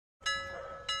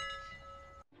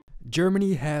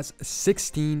Germany has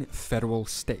 16 federal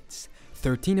states.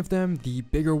 13 of them, the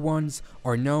bigger ones,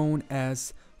 are known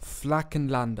as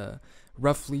Flächenländer.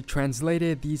 Roughly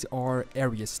translated, these are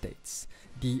area states.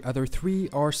 The other 3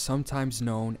 are sometimes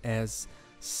known as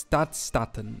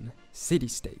Stadtstaaten,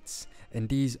 city-states, and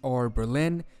these are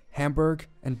Berlin, Hamburg,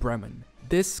 and Bremen.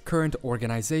 This current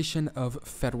organization of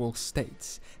federal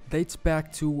states dates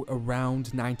back to around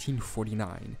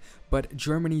 1949, but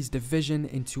Germany's division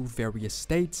into various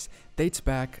states dates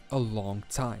back a long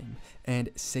time, and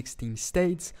 16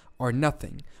 states are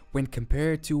nothing when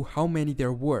compared to how many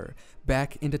there were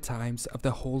back in the times of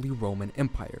the Holy Roman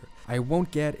Empire. I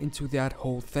won't get into that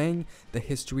whole thing, the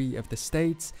history of the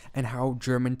states, and how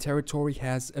German territory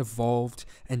has evolved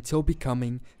until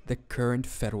becoming the current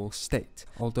federal state.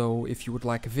 Although if you would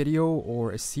like a video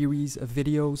or a series of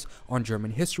videos on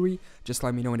German history, just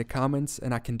let me know in the comments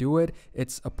and I can do it.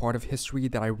 It's a part of history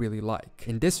that I really like.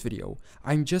 In this video,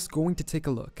 I'm just going to take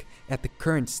a look at the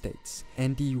current states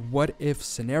and the what-if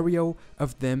scenario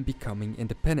of them becoming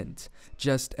independent.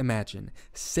 Just imagine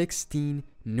 16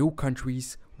 new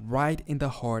countries right in the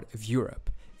heart of Europe.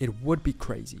 It would be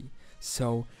crazy.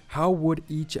 So how would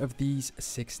each of these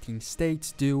 16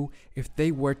 states do if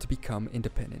they were to become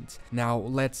independent? Now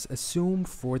let's assume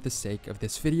for the sake of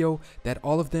this video that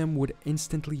all of them would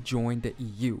instantly join the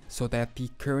EU, so that the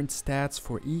current stats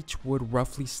for each would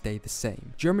roughly stay the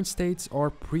same. German states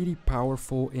are pretty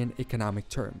powerful in economic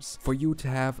terms. For you to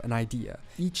have an idea,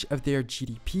 each of their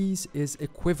GDPs is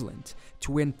equivalent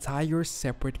to entire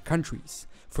separate countries.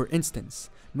 For instance,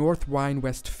 North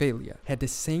Rhine-Westphalia had the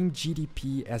same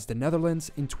GDP as the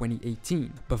Netherlands in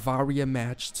 2018. Bavaria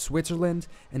matched Switzerland,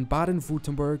 and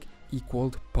Baden-Württemberg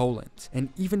equaled Poland. And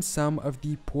even some of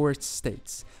the poorest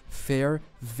states fare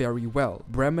very well.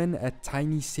 Bremen, a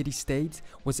tiny city-state,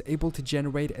 was able to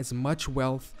generate as much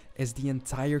wealth as the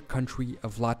entire country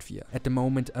of Latvia. At the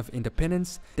moment of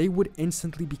independence, they would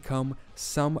instantly become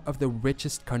some of the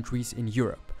richest countries in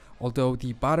Europe, although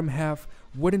the bottom half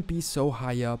wouldn't be so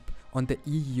high up on the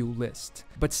EU list.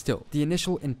 But still, the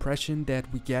initial impression that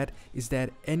we get is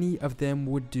that any of them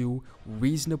would do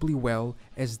reasonably well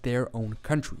as their own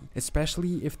country,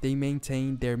 especially if they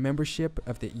maintained their membership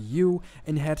of the EU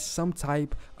and had some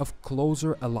type of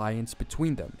closer alliance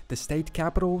between them. The state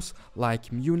capitals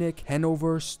like Munich,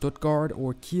 Hanover, Stuttgart,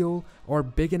 or Kiel are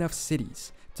big enough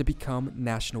cities to become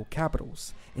national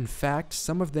capitals. In fact,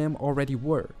 some of them already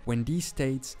were, when these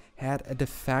states had a de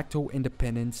facto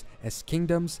independence as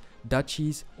kingdoms,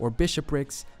 duchies, or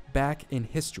bishoprics back in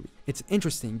history. It's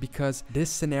interesting because this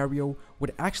scenario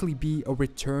would actually be a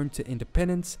return to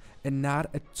independence and not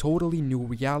a totally new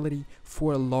reality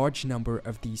for a large number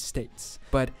of these states.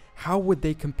 But how would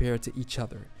they compare to each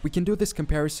other? We can do this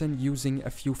comparison using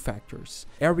a few factors: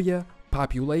 area,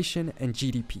 population, and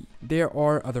GDP. There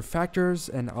are other factors,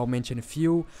 and I'll mention a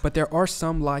few, but there are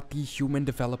some like the Human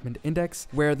Development Index,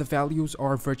 where the values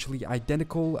are virtually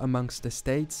identical amongst the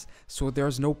states, so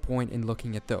there's no point in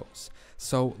looking at those.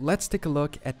 So let's take a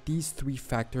look at these 3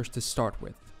 factors to start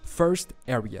with. First,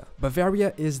 area.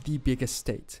 Bavaria is the biggest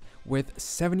state, with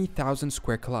 70,000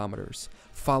 square kilometers,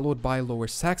 followed by Lower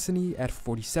Saxony at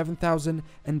 47,000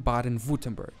 and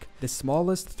Baden-Württemberg. The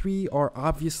smallest 3 are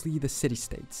obviously the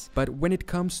city-states, but when it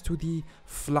comes to the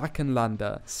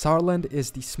Flächenländer, Saarland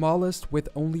is the smallest with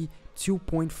only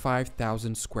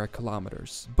 2,500 square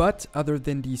kilometers. But other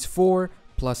than these 4,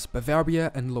 plus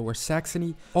Bavaria and Lower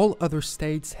Saxony, all other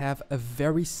states have a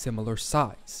very similar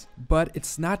size. But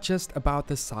it's not just about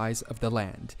the size of the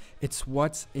land, it's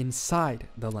what's inside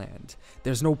the land.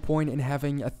 There's no point in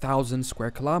having 1,000 square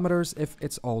kilometers if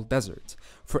it's all desert.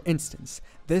 For instance,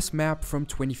 this map from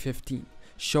 2015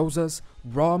 shows us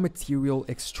raw material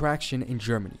extraction in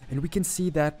Germany, and we can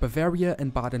see that Bavaria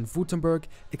and Baden-Württemberg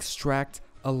extract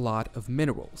a lot of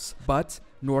minerals, but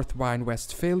North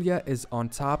Rhine-Westphalia is on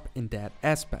top in that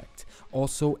aspect,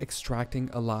 also extracting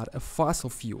a lot of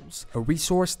fossil fuels, a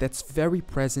resource that's very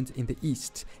present in the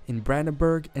east, in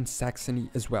Brandenburg and Saxony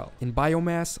as well. In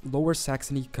biomass, Lower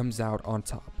Saxony comes out on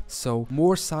top. So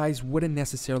more size wouldn't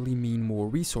necessarily mean more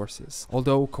resources,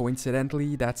 although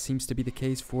coincidentally that seems to be the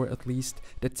case for at least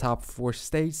the top 4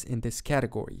 states in this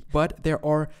category. But there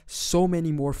are so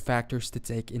many more factors to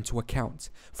take into account.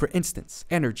 For instance,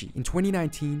 energy. In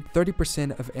 2019,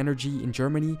 30% of energy in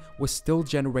Germany was still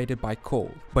generated by coal,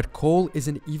 but coal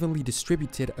isn't evenly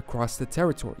distributed across the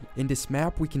territory. In this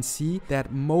map we can see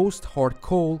that most hard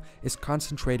coal is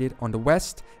concentrated on the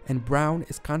west and brown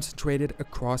is concentrated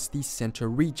across the center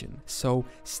region. So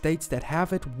states that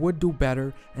have it would do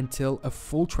better until a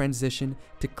full transition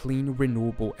to clean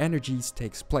renewable energies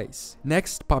takes place.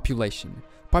 Next, population.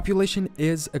 Population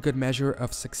is a good measure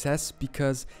of success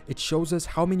because it shows us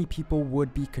how many people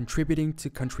would be contributing to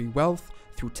country wealth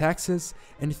through taxes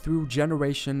and through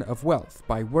generation of wealth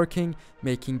by working,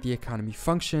 making the economy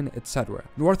function, etc.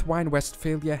 North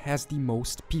Rhine-Westphalia has the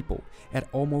most people at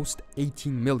almost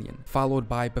 18 million, followed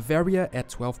by Bavaria at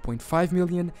 12.5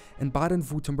 million and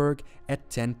Baden-Württemberg at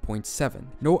 10.7.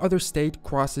 No other state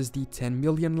crosses the 10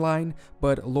 million line,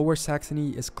 but Lower Saxony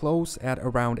is close at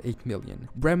around 8 million.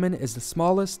 Bremen is the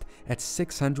smallest at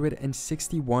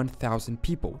 661,000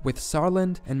 people, with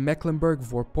Saarland and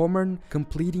Mecklenburg-Vorpommern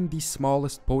completing the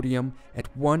smallest podium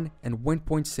at 1 and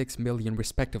 1.6 million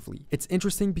respectively. It's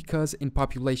interesting because in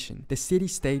population, the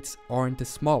city-states aren't the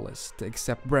smallest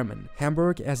except Bremen.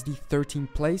 Hamburg as the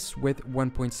 13th place with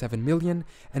 1.7 million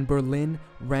and Berlin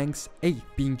ranks 8th.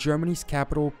 Being Germany's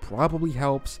capital probably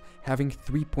helps having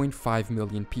 3.5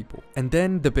 million people. And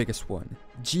then the biggest one,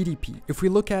 GDP. If we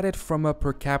look at it from a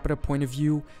per capita point of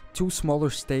view, two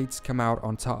smaller states come out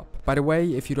on top. By the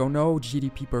way, if you don't know,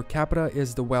 GDP per capita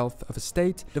is the wealth of a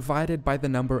state divided by the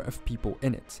number of people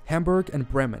in it. Hamburg and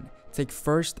Bremen take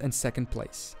first and second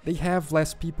place. They have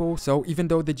less people, so even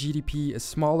though the GDP is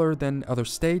smaller than other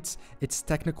states, its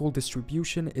technical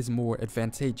distribution is more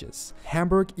advantageous.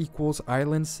 Hamburg equals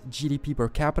Ireland's GDP per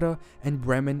capita and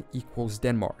Bremen equals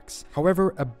Denmark's.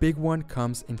 However, a big one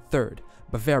comes in third,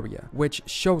 Bavaria, which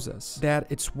shows us that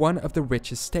it's one of the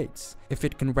richest states, if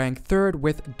it can rank third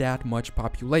with that much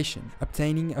population,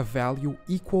 obtaining a value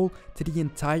equal to the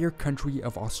entire country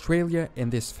of Australia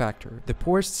in this factor. The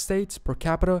poorest states per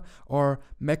capita are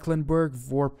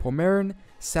Mecklenburg-Vorpommern,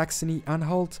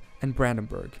 Saxony-Anhalt, and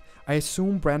Brandenburg. I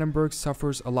assume Brandenburg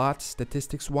suffers a lot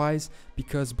statistics-wise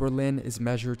because Berlin is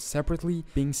measured separately,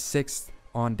 being 6th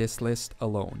on this list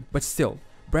alone. But still,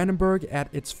 Brandenburg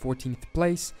at its 14th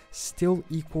place still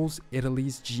equals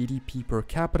Italy's GDP per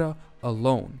capita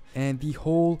alone, and the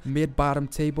whole mid-bottom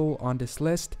table on this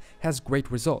list has great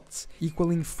results,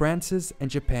 equaling France's and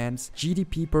Japan's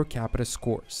GDP per capita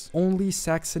scores. Only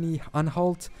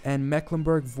Saxony-Anhalt and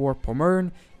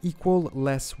Mecklenburg-Vorpommern equal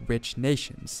less rich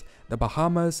nations, the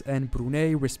Bahamas and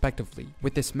Brunei respectively.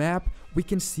 With this map, we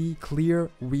can see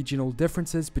clear regional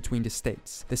differences between the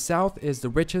states. The south is the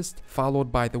richest,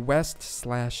 followed by the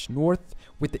west/north,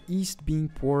 with the east being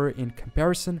poorer in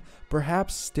comparison,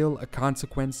 perhaps still a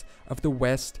consequence of the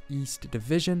west-east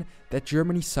division that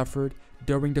Germany suffered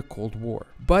during the Cold War.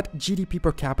 But GDP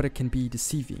per capita can be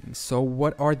deceiving, so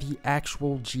what are the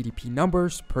actual GDP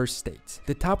numbers per state?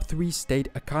 The top 3 state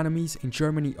economies in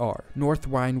Germany are North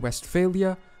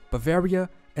Rhine-Westphalia, Bavaria,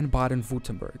 and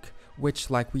Baden-Württemberg, which,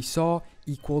 like we saw,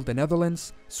 equal the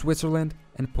Netherlands, Switzerland,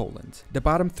 and Poland. The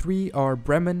bottom 3 are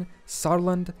Bremen,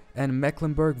 Saarland, and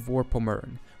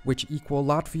Mecklenburg-Vorpommern, which equal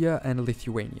Latvia and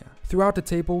Lithuania. Throughout the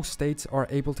table, states are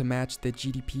able to match the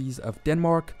GDPs of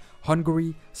Denmark,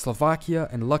 Hungary, Slovakia,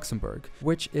 and Luxembourg,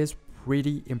 which is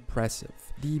pretty impressive.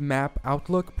 The map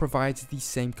outlook provides the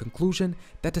same conclusion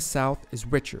that the south is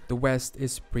richer, the west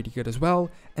is pretty good as well,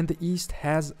 and the east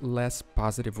has less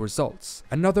positive results.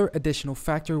 Another additional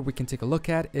factor we can take a look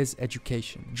at is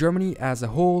education. Germany as a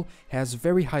whole has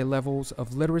very high levels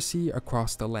of literacy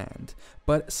across the land,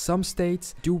 but some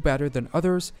states do better than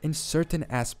others in certain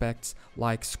aspects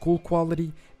like school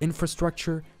quality,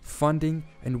 infrastructure, funding,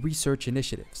 and research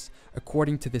initiatives.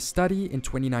 According to this study in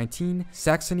 2019,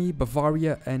 Saxony,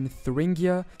 Bavaria, and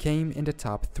Thuringia came in the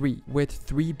top 3, with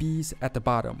 3 Bs at the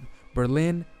bottom: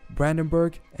 Berlin,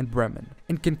 Brandenburg, and Bremen.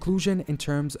 In conclusion, in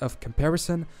terms of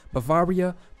comparison,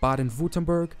 Bavaria,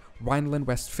 Baden-Württemberg,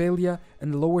 Rhineland-Westphalia,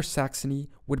 and Lower Saxony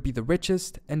would be the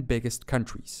richest and biggest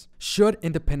countries. Should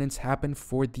independence happen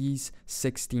for these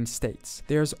 16 states?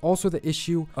 There's also the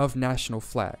issue of national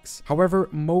flags. However,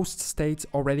 most states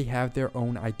already have their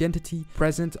own identity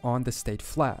present on the state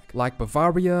flag, like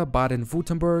Bavaria,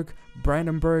 Baden-Württemberg,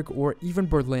 Brandenburg, or even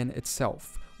Berlin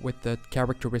itself, with the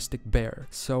characteristic bear,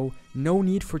 so no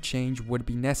need for change would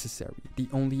be necessary. The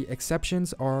only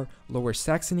exceptions are Lower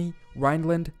Saxony,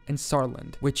 Rhineland, and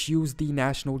Saarland, which use the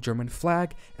national German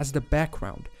flag as the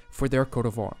background for their coat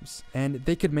of arms, and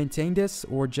they could maintain this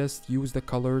or just use the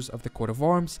colors of the coat of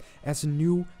arms as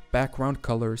new background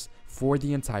colors for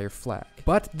the entire flag.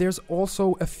 But there's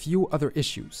also a few other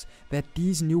issues that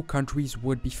these new countries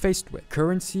would be faced with.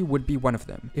 Currency would be one of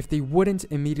them. If they wouldn't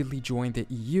immediately join the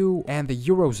EU and the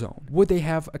Eurozone, would they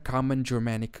have a common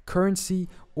Germanic currency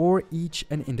or each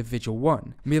an individual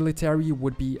one? Military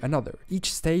would be another.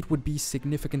 Each state would be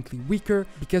significantly weaker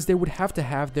because they would have to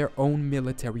have their own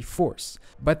military force.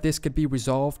 But this could be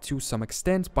resolved to some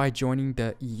extent by joining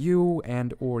the EU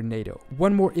and or NATO.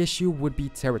 One more issue would be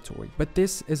territory, but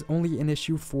this is only an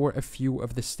issue for a few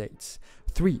of the states.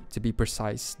 3 to be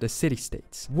precise, the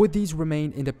city-states. Would these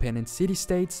remain independent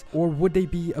city-states, or would they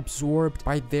be absorbed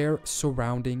by their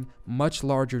surrounding much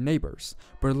larger neighbors?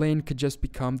 Berlin could just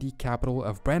become the capital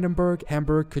of Brandenburg,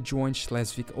 Hamburg could join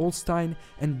Schleswig-Holstein,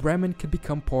 and Bremen could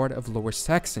become part of Lower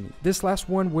Saxony. This last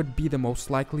one would be the most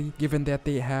likely, given that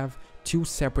they have 2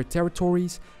 separate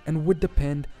territories and would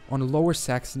depend on Lower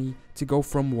Saxony to go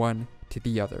from one to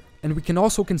the other. And we can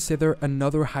also consider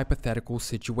another hypothetical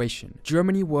situation.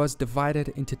 Germany was divided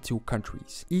into 2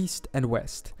 countries, East and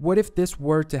West. What if this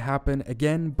were to happen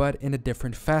again, but in a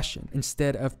different fashion?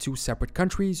 Instead of 2 separate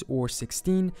countries, or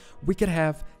 16, we could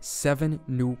have 7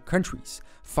 new countries,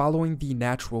 following the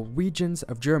natural regions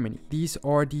of Germany. These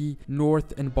are the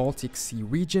North and Baltic Sea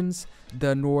regions,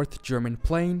 the North German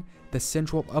Plain, the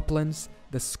Central Uplands,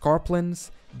 the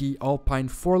Scarplands, the Alpine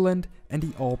Foreland, and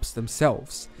the Alps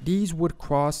themselves. These would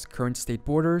cross current state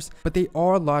borders, but they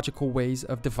are logical ways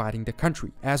of dividing the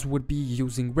country, as would be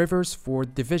using rivers for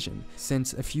division,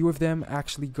 since a few of them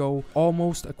actually go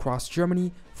almost across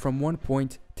Germany from one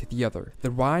point to the other.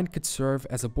 The Rhine could serve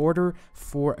as a border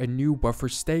for a new buffer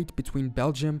state between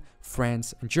Belgium,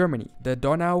 France, and Germany. The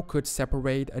Donau could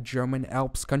separate a German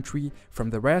Alps country from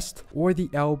the rest, or the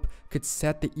Elbe could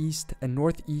set the east and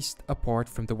northeast apart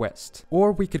from the west.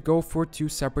 Or we could go for 2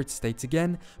 separate states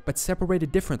again, but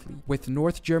separated differently, with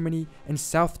North Germany and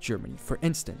South Germany. For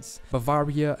instance,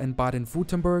 Bavaria and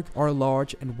Baden-Württemberg are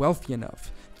large and wealthy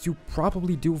enough to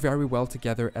probably do very well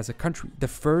together as a country. The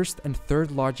first and third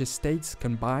largest states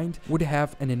combined would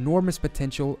have an enormous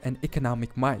potential and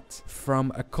economic might.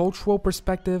 From a cultural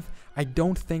perspective, I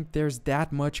don't think there's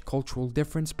that much cultural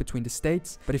difference between the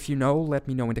states, but if you know, let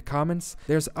me know in the comments.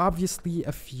 There's obviously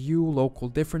a few local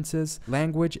differences.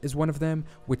 Language is one of them,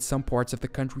 with some parts of the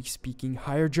country speaking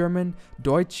Higher German,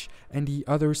 Deutsch, and the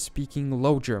others speaking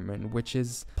Low German, which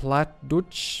is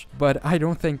Plattdeutsch, but I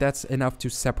don't think that's enough to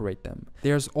separate them.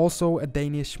 There's also a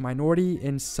Danish minority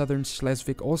in southern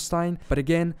Schleswig-Holstein, but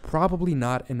again, probably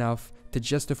not enough to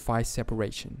justify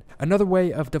separation. Another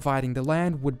way of dividing the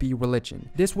land would be religion.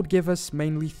 This would give us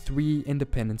mainly 3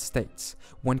 independent states.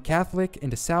 One Catholic in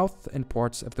the south and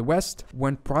parts of the west,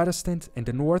 one Protestant in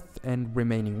the north and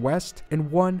remaining west,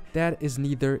 and one that is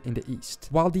neither in the east.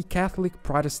 While the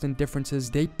Catholic-Protestant differences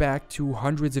date back to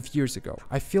hundreds of years ago,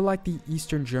 I feel like the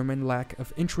Eastern German lack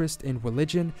of interest in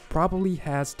religion probably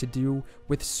has to do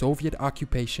with Soviet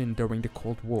occupation during the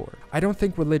Cold War. I don't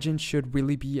think religion should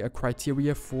really be a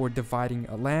criteria for dividing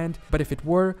a land, but if it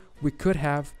were, we could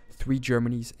have 3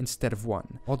 Germanys instead of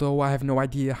 1. Although I have no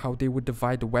idea how they would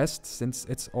divide the West, since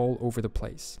it's all over the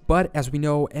place. But as we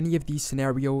know, any of these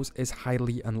scenarios is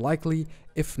highly unlikely,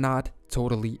 if not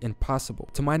totally impossible.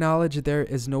 To my knowledge, there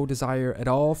is no desire at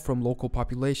all from local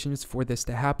populations for this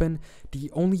to happen. The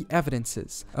only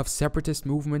evidences of separatist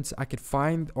movements I could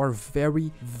find are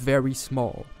very, very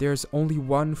small. There's only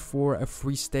one for a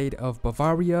free state of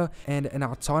Bavaria and an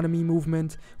autonomy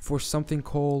movement for something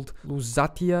called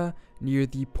Lusatia near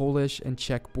the Polish and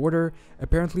Czech border.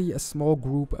 Apparently a small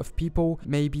group of people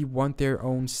maybe want their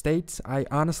own states. I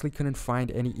honestly couldn't find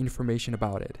any information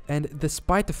about it. And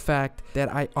despite the fact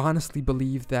that I honestly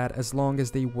believe that as long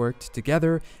as they worked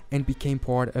together and became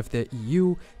part of the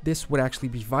EU, this would actually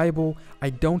be viable, I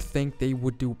don't think they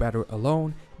would do better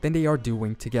alone than they are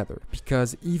doing together,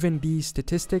 because even these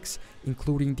statistics,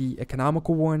 including the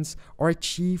economical ones, are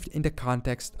achieved in the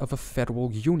context of a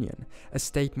federal union. A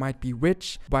state might be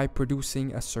rich by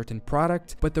producing a certain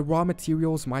product, but the raw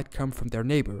materials might come from their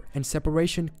neighbor, and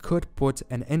separation could put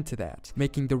an end to that,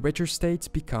 making the richer states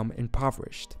become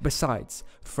impoverished. Besides,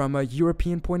 from a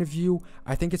European point of view,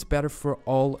 I think it's better for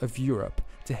all of Europe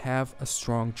to have a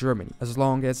strong Germany, as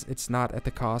long as it's not at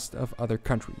the cost of other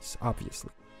countries,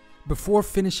 obviously. Before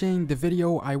finishing the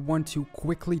video, I want to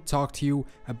quickly talk to you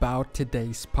about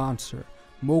today's sponsor,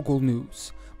 Mogul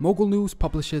News. Mogul News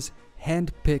publishes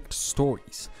hand-picked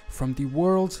stories from the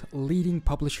world's leading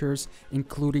publishers,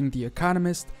 including The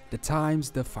Economist, The Times,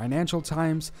 The Financial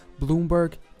Times,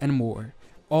 Bloomberg, and more,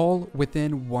 all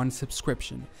within one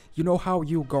subscription. You know how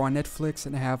you go on Netflix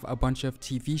and have a bunch of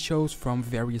TV shows from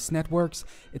various networks?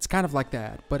 It's kind of like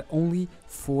that, but only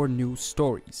for news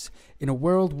stories. In a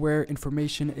world where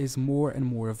information is more and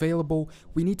more available,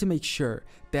 we need to make sure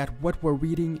that what we're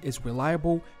reading is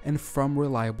reliable and from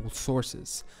reliable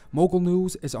sources. Mogul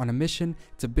News is on a mission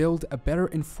to build a better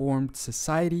informed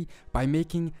society by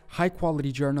making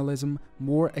high-quality journalism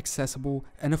more accessible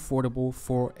and affordable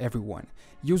for everyone.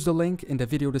 Use the link in the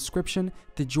video description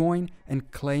to join and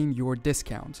claim your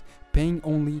discount. paying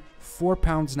only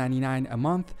 £4.99 a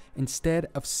month instead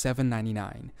of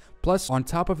 £7.99. Plus, on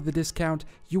top of the discount,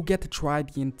 you get to try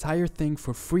the entire thing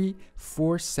for free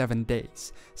for 7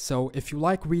 days. So if you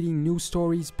like reading news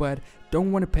stories but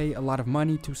don't want to pay a lot of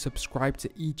money to subscribe to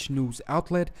each news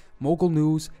outlet, Mogul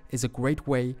News is a great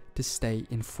way to stay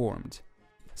informed.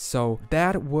 So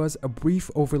that was a brief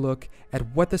overlook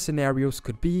at what the scenarios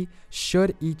could be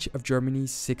should each of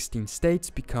Germany's 16 states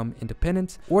become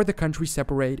independent or the country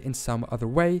separate in some other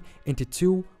way into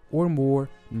 2 or more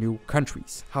new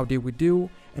countries, how they would do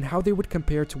and how they would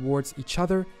compare towards each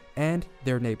other and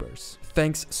their neighbors.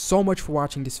 Thanks so much for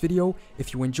watching this video.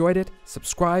 If you enjoyed it,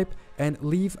 subscribe and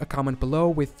leave a comment below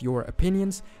with your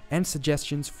opinions and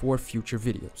suggestions for future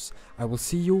videos. I will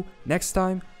see you next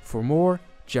time for more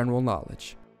general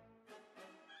knowledge.